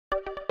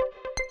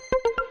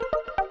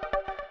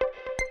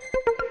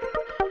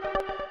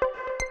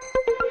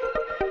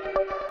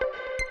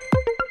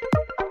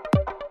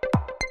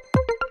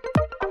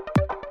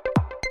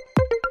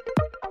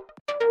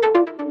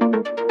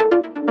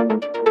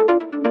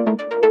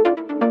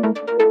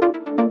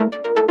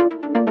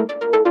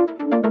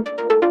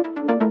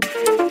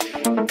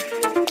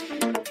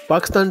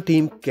Pakistan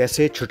team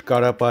कैसे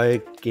छुटकारा पाए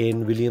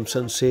केन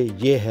विलियमसन से,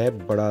 ये है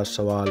बड़ा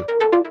सवाल।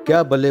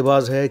 क्या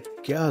बल्लेबाज है,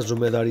 क्या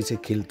जिम्मेदारी से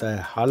खेलता है,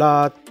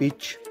 हालात,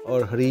 पिच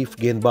और हरीफ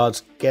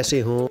गेंदबाज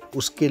कैसे हों,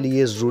 उसके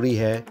लिए जरूरी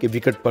है कि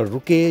विकेट पर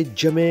रुके,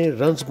 जमे,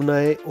 रन्स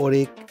बनाए और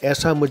एक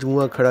ऐसा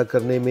मजमुआ खड़ा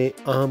करने में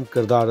अहम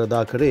किरदार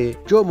अदा करे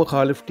जो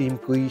मुखालिफ टीम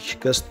की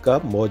शिकस्त का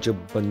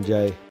मौजब बन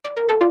जाए।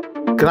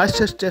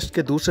 क्राइस्टचर्च टेस्ट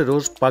के दूसरे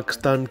रोज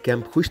पाकिस्तान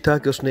कैंप खुश था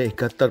कि उसने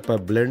 71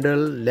 पर ब्लेंडर,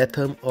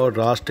 लेथम और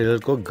रास टेलर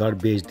को घर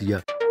भेज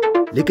दिया,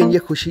 लेकिन ये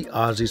खुशी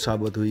आरजी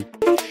साबित हुई।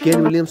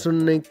 केन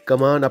विलियमसन ने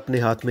कमान अपने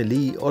हाथ में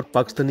ली और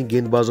पाकिस्तानी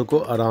गेंदबाजों को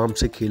आराम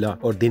से खेला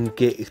और दिन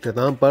के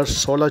इख्तिताम पर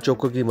 16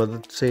 चौकों की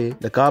मदद से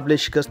नाकाबिले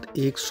शिकस्त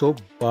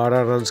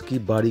 112 रन की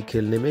बारी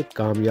खेलने में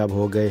कामयाब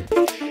हो गए।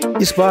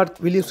 इस बार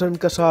विलियमसन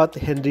का साथ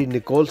हेनरी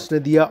निकोल्स ने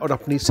दिया और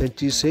अपनी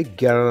सेंचुरी से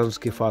 11 रन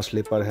के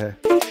फासले पर है।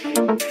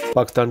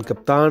 पाकिस्तान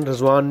कप्तान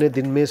रिजवान ने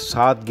दिन में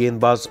 7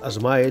 गेंदबाज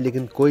आजमाए,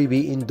 लेकिन कोई भी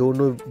इन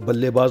दोनों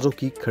बल्लेबाजों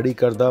की खड़ी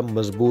करदा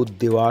मजबूत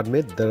दीवार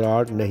में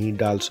दरार नहीं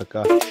डाल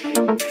सका।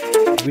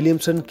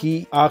 विलियमसन की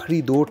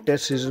आखिरी 2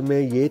 टेस्ट सीरीज में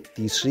ये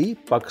तीसरी,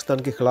 पाकिस्तान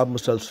के खिलाफ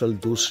मुसलसल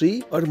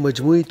दूसरी और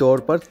मजमूई तौर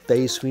पर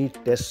 23वीं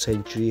टेस्ट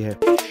सेंचुरी है।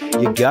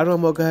 ये 11वां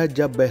मौका है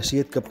जब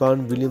बहसीयत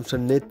कप्तान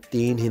विलियमसन ने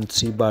 3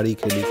 हिंसी बारी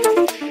खेली।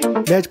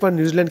 मैच पर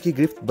न्यूजीलैंड की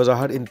गिरफ्त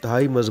बज़ाहिर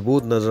इंतहाई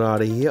मजबूत नजर आ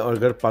रही है और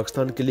अगर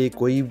पाकिस्तान के लिए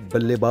कोई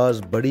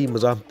बल्लेबाज बड़ी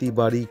मज़ाहमती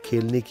बारी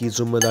खेलने की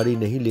जिम्मेदारी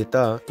नहीं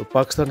लेता तो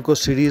पाकिस्तान को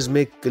सीरीज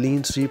में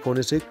क्लीन स्वीप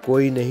होने से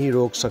कोई नहीं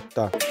रोक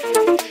सकता।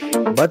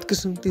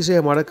 बदकिस्मती से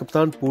हमारा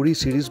कप्तान पूरी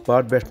सीरीज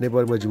बाहर बैठने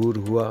पर मजबूर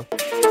हुआ।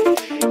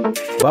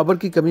 बाबर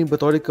की कमी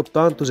बतौर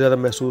कप्तान तो ज्यादा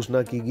महसूस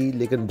ना की गई,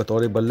 लेकिन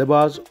बतौर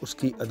बल्लेबाज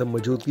उसकी अदम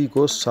मौजूदगी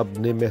को सब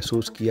ने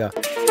महसूस किया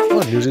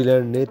और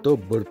न्यूजीलैंड ने तो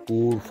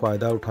भरपूर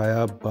फायदा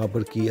उठाया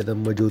बाबर की अदम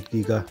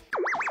मौजूदगी का।